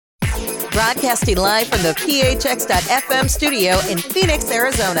Broadcasting live from the PHX.FM studio in Phoenix,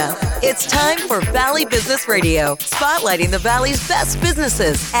 Arizona. It's time for Valley Business Radio, spotlighting the Valley's best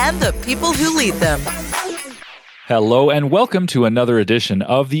businesses and the people who lead them. Hello and welcome to another edition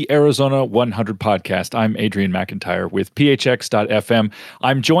of the Arizona 100 podcast. I'm Adrian McIntyre with PHX.FM.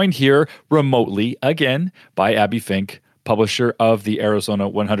 I'm joined here remotely again by Abby Fink, publisher of the Arizona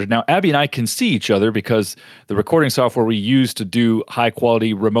 100. Now, Abby and I can see each other because the recording software we use to do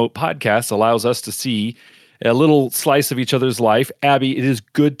high-quality remote podcasts allows us to see a little slice of each other's life. Abby, it is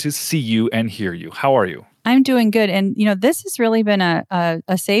good to see you and hear you. How are you? I'm doing good. And, this has really been a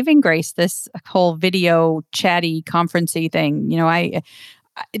saving grace, this whole video chatty conferencey thing.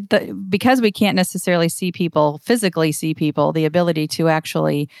 Because we can't necessarily physically see people, the ability to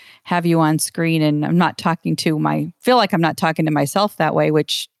actually have you on screen, and feel like I'm not talking to myself that way,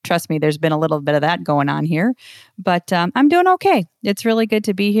 which, trust me, there's been a little bit of that going on here. But I'm doing okay. It's really good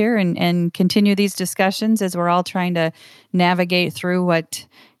to be here and continue these discussions as we're all trying to navigate through what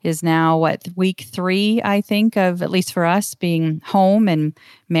is now, week 3, I think, of, at least for us, being home and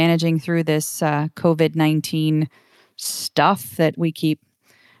managing through this COVID-19 stuff that we keep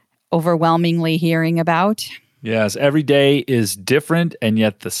overwhelmingly hearing about. Yes, every day is different and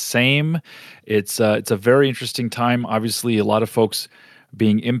yet the same. It's a very interesting time. Obviously, a lot of folks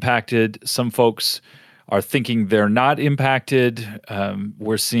being impacted. Some folks are thinking they're not impacted.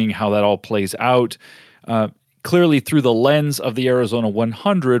 We're seeing how that all plays out. Clearly, through the lens of the Arizona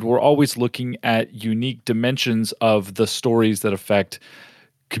 100, we're always looking at unique dimensions of the stories that affect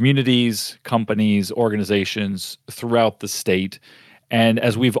communities, companies, organizations throughout the state. And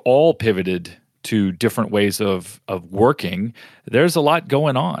as we've all pivoted to different ways of working, there's a lot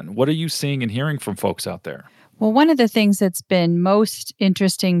going on. What are you seeing and hearing from folks out there? Well, one of the things that's been most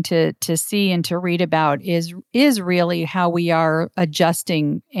interesting to see and to read about is really how we are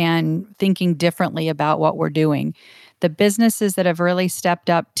adjusting and thinking differently about what we're doing. The businesses that have really stepped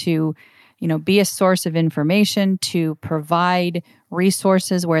up to, be a source of information, to provide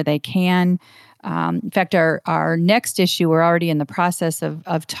resources where they can. In fact, our next issue, we're already in the process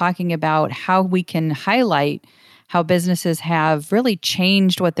of talking about how we can highlight how businesses have really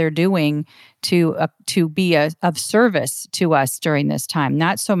changed what they're doing to be of service to us during this time.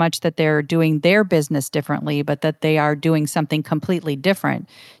 Not so much that they're doing their business differently, but that they are doing something completely different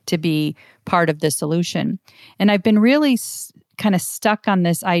to be part of the solution. And I've been really kind of stuck on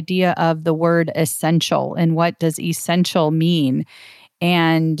this idea of the word essential and what does essential mean.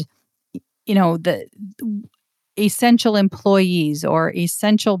 And the essential employees or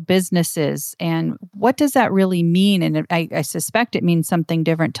essential businesses, and what does that really mean? And I suspect it means something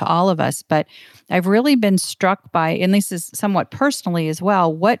different to all of us, but I've really been struck by, and this is somewhat personally as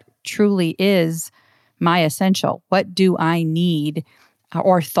well, what truly is my essential? What do I need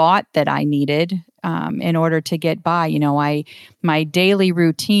or thought that I needed in order to get by? My daily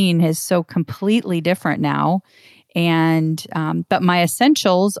routine is so completely different now. And, but my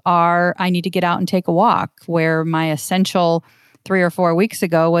essentials are, I need to get out and take a walk, where my essential 3 or 4 weeks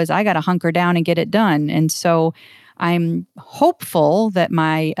ago was I got to hunker down and get it done. And so I'm hopeful that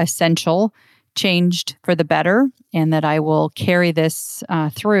my essential changed for the better and that I will carry this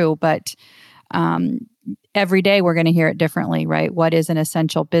through. But every day we're going to hear it differently, right? What is an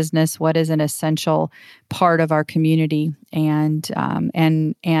essential business? What is an essential part of our community? And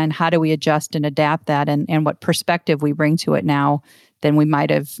how do we adjust and adapt that? And what perspective we bring to it now than we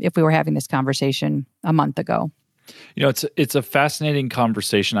might have if we were having this conversation a month ago. It's a fascinating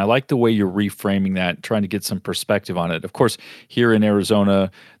conversation. I like the way you're reframing that, trying to get some perspective on it. Of course, here in Arizona,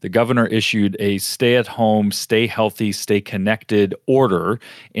 the governor issued a stay-at-home, stay healthy, stay connected order.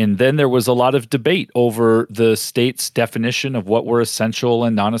 And then there was a lot of debate over the state's definition of what were essential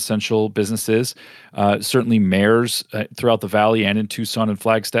and non-essential businesses. Certainly mayors throughout the valley and in Tucson and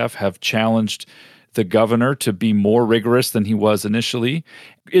Flagstaff have challenged the governor to be more rigorous than he was initially.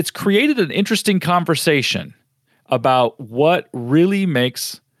 It's created an interesting conversation about what really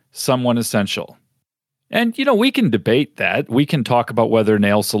makes someone essential. And, we can debate that. We can talk about whether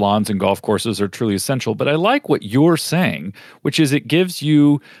nail salons and golf courses are truly essential, but I like what you're saying, which is it gives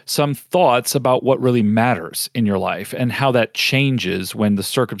you some thoughts about what really matters in your life and how that changes when the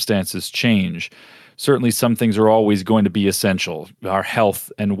circumstances change. Certainly some things are always going to be essential, our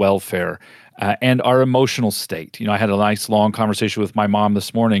health and welfare, and our emotional state. I had a nice long conversation with my mom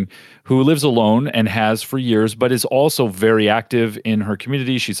this morning, who lives alone and has for years, but is also very active in her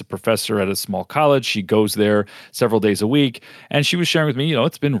community. She's a professor at a small college. She goes there several days a week. And she was sharing with me,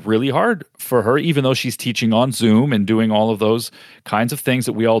 it's been really hard for her, even though she's teaching on Zoom and doing all of those kinds of things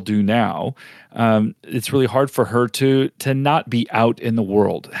that we all do now. it's really hard for her to not be out in the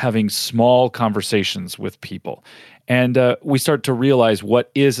world, having small conversations with people. And we start to realize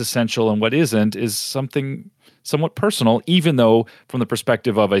what is essential and what isn't is something somewhat personal, even though from the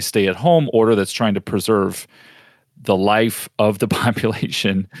perspective of a stay-at-home order that's trying to preserve the life of the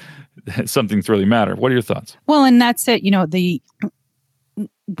population, some things really matter. What are your thoughts? Well, and that's it.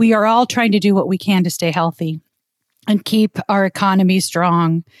 We are all trying to do what we can to stay healthy and keep our economy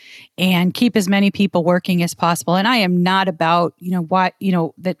strong and keep as many people working as possible. And I am not about,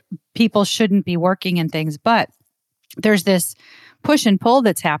 that people shouldn't be working and things, but there's this push and pull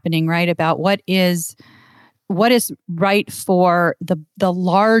that's happening, right? About what is right for the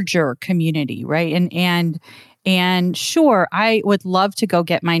larger community, right? And sure, I would love to go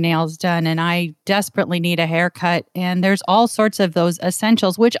get my nails done, and I desperately need a haircut. And there's all sorts of those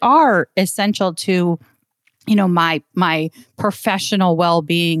essentials, which are essential to, my professional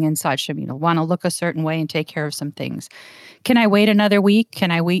well-being and such. I mean, I want to look a certain way and take care of some things. Can I wait another week? Can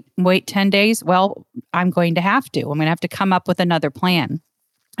I wait 10 days? Well, I'm going to have to. I'm going to have to come up with another plan.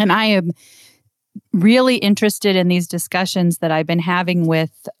 And I am really interested in these discussions that I've been having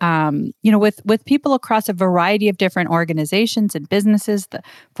with, with people across a variety of different organizations and businesses, the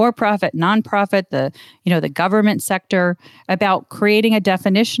for-profit, nonprofit, the government sector, about creating a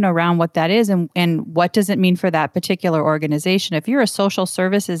definition around what that is and what does it mean for that particular organization. If you're a social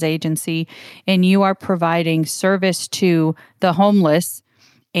services agency and you are providing service to the homeless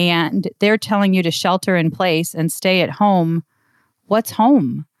and they're telling you to shelter in place and stay at home, what's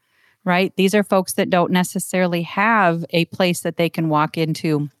home? Right? These are folks that don't necessarily have a place that they can walk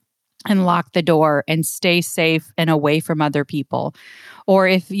into and lock the door and stay safe and away from other people. Or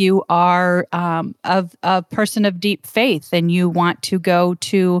if you are a person of deep faith and you want to go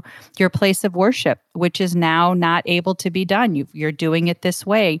to your place of worship, which is now not able to be done, you're doing it this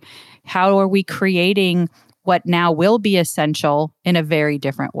way. How are we creating what now will be essential in a very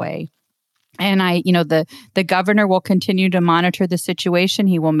different way? And the governor will continue to monitor the situation.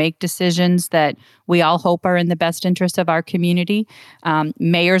 He will make decisions that we all hope are in the best interest of our community.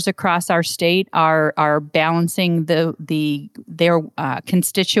 Mayors across our state are balancing their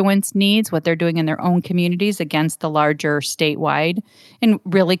constituents' needs, what they're doing in their own communities, against the larger statewide, and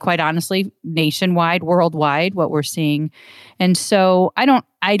really, quite honestly, nationwide, worldwide, what we're seeing. And so I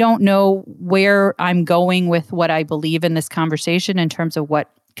don't know where I'm going with what I believe in this conversation in terms of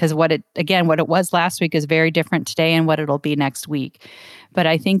because what it was last week is very different today and what it'll be next week. But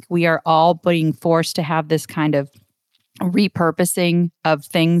I think we are all being forced to have this kind of repurposing of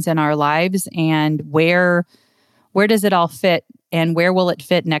things in our lives, and where does it all fit, and where will it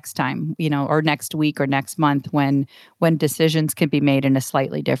fit next time, or next week or next month when decisions can be made in a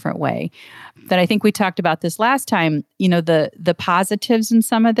slightly different way. But I think we talked about this last time, the positives in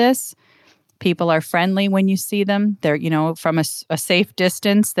some of this. People are friendly when you see them. They're, from a safe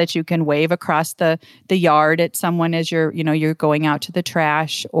distance that you can wave across the yard at someone as you're going out to the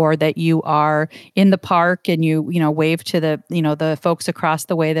trash, or that you are in the park and you wave to the folks across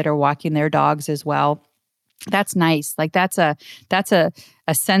the way that are walking their dogs as well. That's nice. Like that's a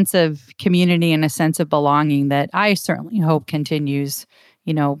sense of community and a sense of belonging that I certainly hope continues,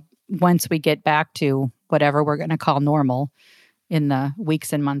 once we get back to whatever we're going to call normal in the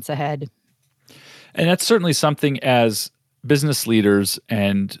weeks and months ahead. And that's certainly something as business leaders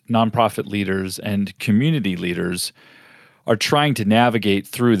and nonprofit leaders and community leaders are trying to navigate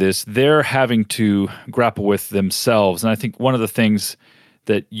through this. They're having to grapple with themselves. And I think one of the things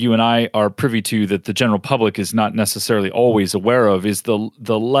that you and I are privy to that the general public is not necessarily always aware of is the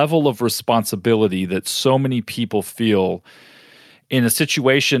level of responsibility that so many people feel in a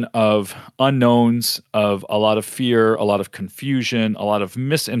situation of unknowns, of a lot of fear, a lot of confusion, a lot of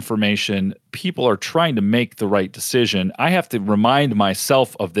misinformation. People are trying to make the right decision. I have to remind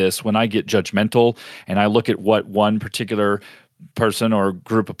myself of this when I get judgmental and I look at what one particular person or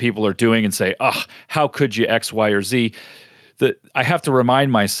group of people are doing and say, how could you X, Y, or Z? That I have to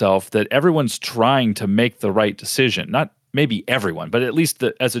remind myself that everyone's trying to make the right decision. Not maybe everyone, but at least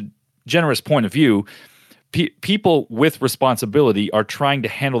as a generous point of view, people with responsibility are trying to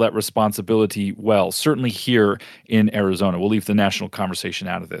handle that responsibility well, certainly here in Arizona. We'll leave the national conversation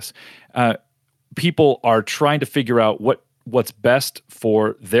out of this. People are trying to figure out what's best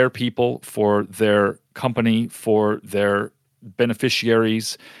for their people, for their company, for their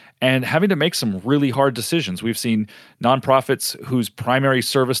beneficiaries, and having to make some really hard decisions. We've seen nonprofits whose primary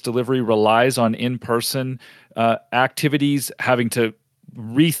service delivery relies on in-person activities having to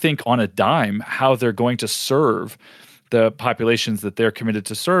rethink on a dime how they're going to serve the populations that they're committed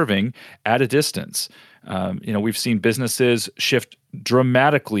to serving at a distance. We've seen businesses shift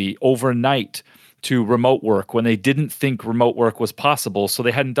dramatically overnight to remote work when they didn't think remote work was possible, so they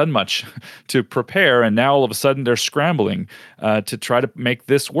hadn't done much to prepare, and now all of a sudden they're scrambling to try to make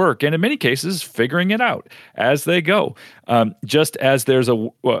this work, and in many cases figuring it out as they go. Just as there's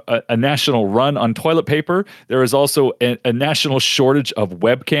a national run on toilet paper, there is also a national shortage of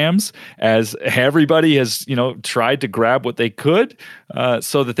webcams, as everybody has tried to grab what they could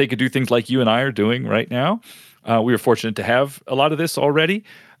so that they could do things like you and I are doing right now. We were fortunate to have a lot of this already.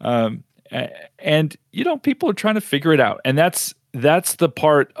 And people are trying to figure it out, and that's the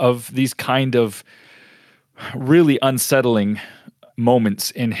part of these kind of really unsettling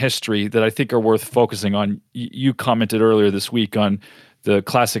moments in history that I think are worth focusing on. You commented earlier this week on the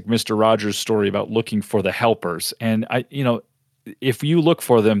classic Mr. Rogers story about looking for the helpers, and if you look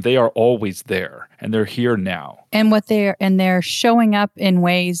for them, they are always there, and they're here now. And they're showing up in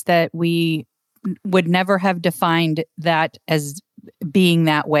ways that we would never have defined that as being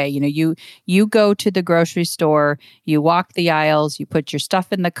that way. You go to the grocery store, you walk the aisles, you put your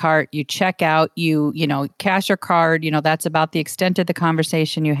stuff in the cart, you check out, you cash your card. That's about the extent of the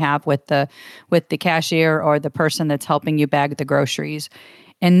conversation you have with the cashier or the person that's helping you bag the groceries.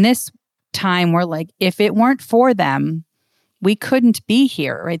 And this time, we're like, if it weren't for them, we couldn't be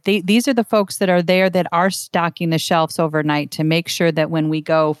here, right? These are the folks that are there that are stocking the shelves overnight to make sure that when we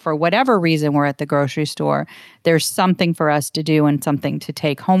go, for whatever reason we're at the grocery store, there's something for us to do and something to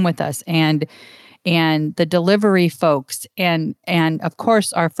take home with us. And the delivery folks and of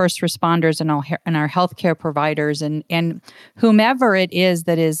course our first responders and our healthcare providers and whomever it is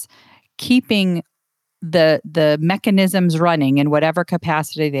that is keeping the mechanisms running in whatever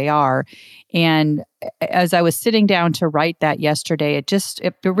capacity they are. And as I was sitting down to write that yesterday, it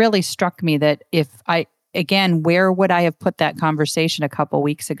really struck me that where would I have put that conversation a couple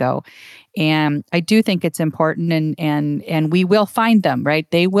weeks ago? And I do think it's important, and we will find them, right?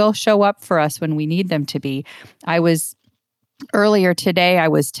 They will show up for us when we need them to be. Earlier today, I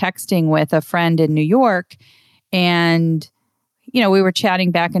was texting with a friend in New York, and we were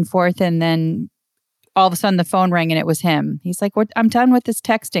chatting back and forth, and then all of a sudden the phone rang and it was him. He's like, I'm done with this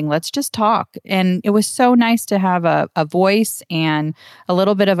texting. Let's just talk. And it was so nice to have a voice and a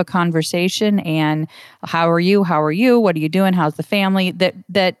little bit of a conversation. And how are you? How are you? What are you doing? How's the family?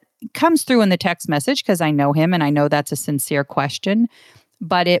 That comes through in the text message because I know him and I know that's a sincere question.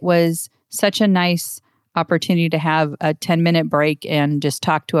 But it was such a nice opportunity to have a 10-minute break and just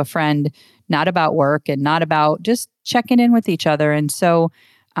talk to a friend, not about work and not about just checking in with each other. And so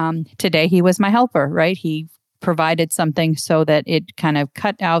today he was my helper, right? He provided something so that it kind of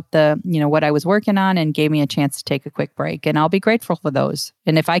cut out what I was working on and gave me a chance to take a quick break. And I'll be grateful for those.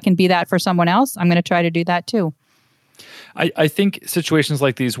 And if I can be that for someone else, I'm going to try to do that too. I think situations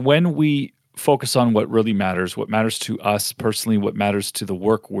like these, when we focus on what really matters, what matters to us personally, what matters to the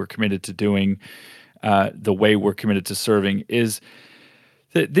work we're committed to doing, the way we're committed to serving, is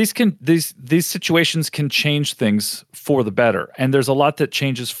these situations can change things for the better, and there's a lot that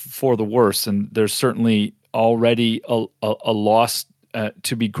changes for the worse. And there's certainly already a loss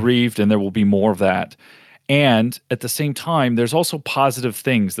to be grieved, and there will be more of that. And at the same time, there's also positive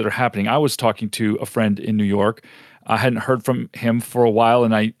things that are happening. I was talking to a friend in New York. I hadn't heard from him for a while,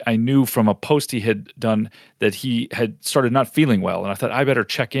 and I knew from a post he had done that he had started not feeling well, and I thought I better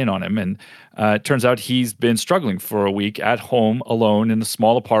check in on him. And it turns out he's been struggling for a week at home alone in a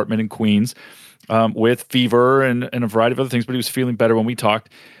small apartment in Queens with fever and a variety of other things, but he was feeling better when we talked.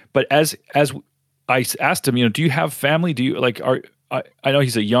 But as I asked him, do you have family? Do you I know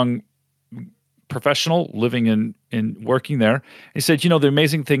he's a young professional living in working there. He said, the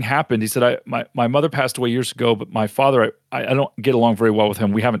amazing thing happened. He said, my mother passed away years ago, but my father, I don't get along very well with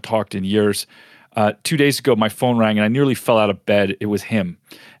him. We haven't talked in years. 2 days ago, my phone rang and I nearly fell out of bed. It was him.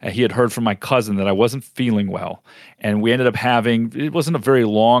 He had heard from my cousin that I wasn't feeling well. And we ended up it wasn't a very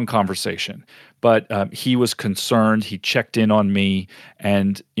long conversation, but he was concerned. He checked in on me,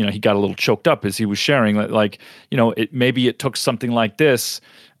 and, he got a little choked up as he was sharing maybe it took something like this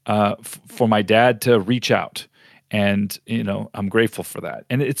for my dad to reach out. And, I'm grateful for that.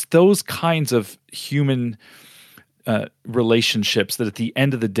 And it's those kinds of human relationships that at the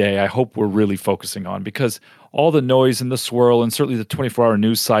end of the day, I hope we're really focusing on, because all the noise and the swirl and certainly the 24-hour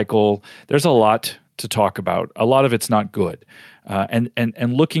news cycle, there's a lot to talk about. A lot of it's not good. And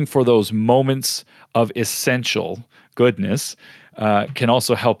looking for those moments of essential goodness can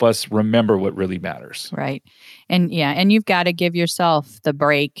also help us remember what really matters. Right. And you've got to give yourself the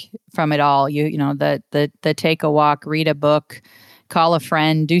break from it all. The take a walk, read a book, call a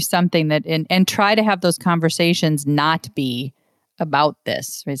friend, do something and try to have those conversations not be about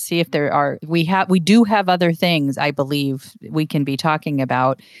this. See if we do have other things, I believe, we can be talking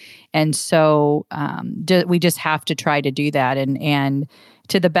about. And so we just have to try to do that. And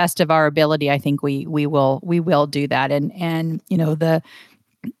to the best of our ability, I think we will do that. And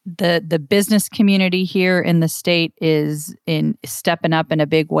the business community here in the state is stepping up in a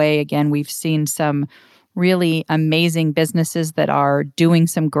big way. Again, we've seen some really amazing businesses that are doing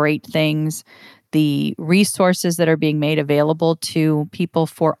some great things. The resources that are being made available to people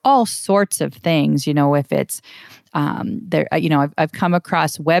for all sorts of things. If it's there, I've come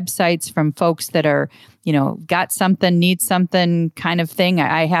across websites from folks that are, got something, need something kind of thing.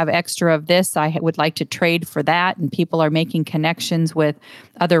 I have extra of this. I would like to trade for that. And people are making connections with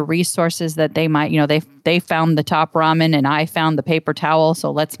other resources that they might, they found the top ramen and I found the paper towel. So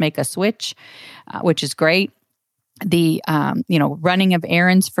let's make a switch, which is great. The running of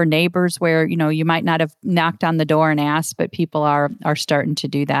errands for neighbors where you might not have knocked on the door and asked, but people are starting to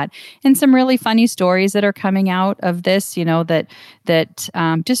do that. And some really funny stories that are coming out of this, that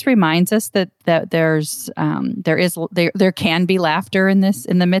just reminds us that there can be laughter in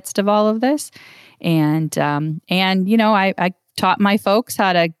the midst of all of this. And I taught my folks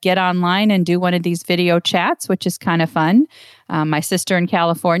how to get online and do one of these video chats, which is kind of fun. My sister in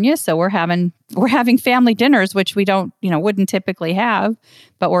California, so we're having family dinners, which we wouldn't typically have,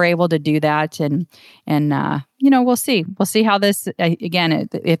 but we're able to do that. And we'll see how this again,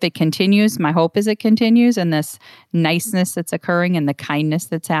 if it continues. My hope is it continues, and this niceness that's occurring and the kindness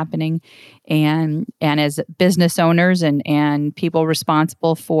that's happening, and as business owners and people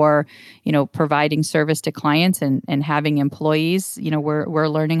responsible for providing service to clients and having employees, we're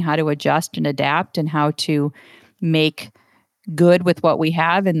learning how to adjust and adapt and how to make good with what we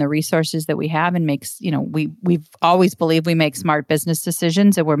have and the resources that we have, and we've always believed we make smart business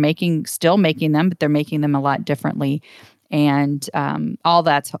decisions, and we're still making them, but they're making them a lot differently. And all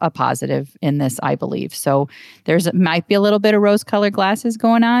that's a positive in this, I believe. So might be a little bit of rose-colored glasses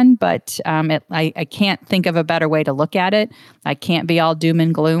going on, but I can't think of a better way to look at it. I can't be all doom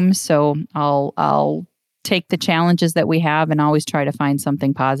and gloom. So I'll take the challenges that we have and always try to find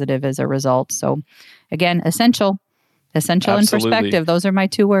something positive as a result. So again, essential Absolutely. And perspective. Those are my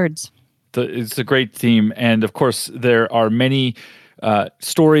two words. It's a great theme. And of course, there are many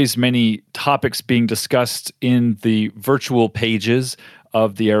stories, many topics being discussed in the virtual pages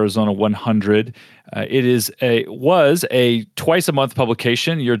of the Arizona 100. It was a twice a month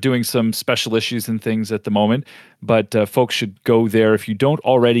publication. You're doing some special issues and things at the moment, but folks should go there. If you don't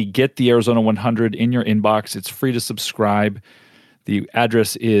already get the Arizona 100 in your inbox, it's free to subscribe. The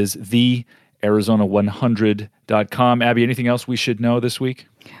address is thearizona100.com. Abby, anything else we should know this week?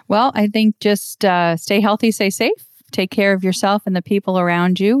 Well, I think just stay healthy, stay safe, take care of yourself and the people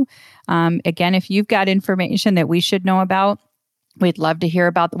around you. Again, if you've got information that we should know about, we'd love to hear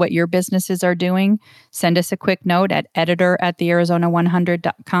about what your businesses are doing. Send us a quick note at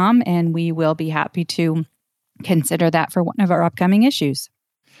editor@thearizona100.com, and we will be happy to consider that for one of our upcoming issues.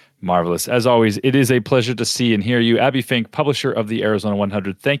 Marvelous. As always, it is a pleasure to see and hear you. Abby Fink, publisher of the Arizona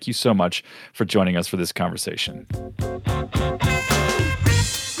 100, thank you so much for joining us for this conversation.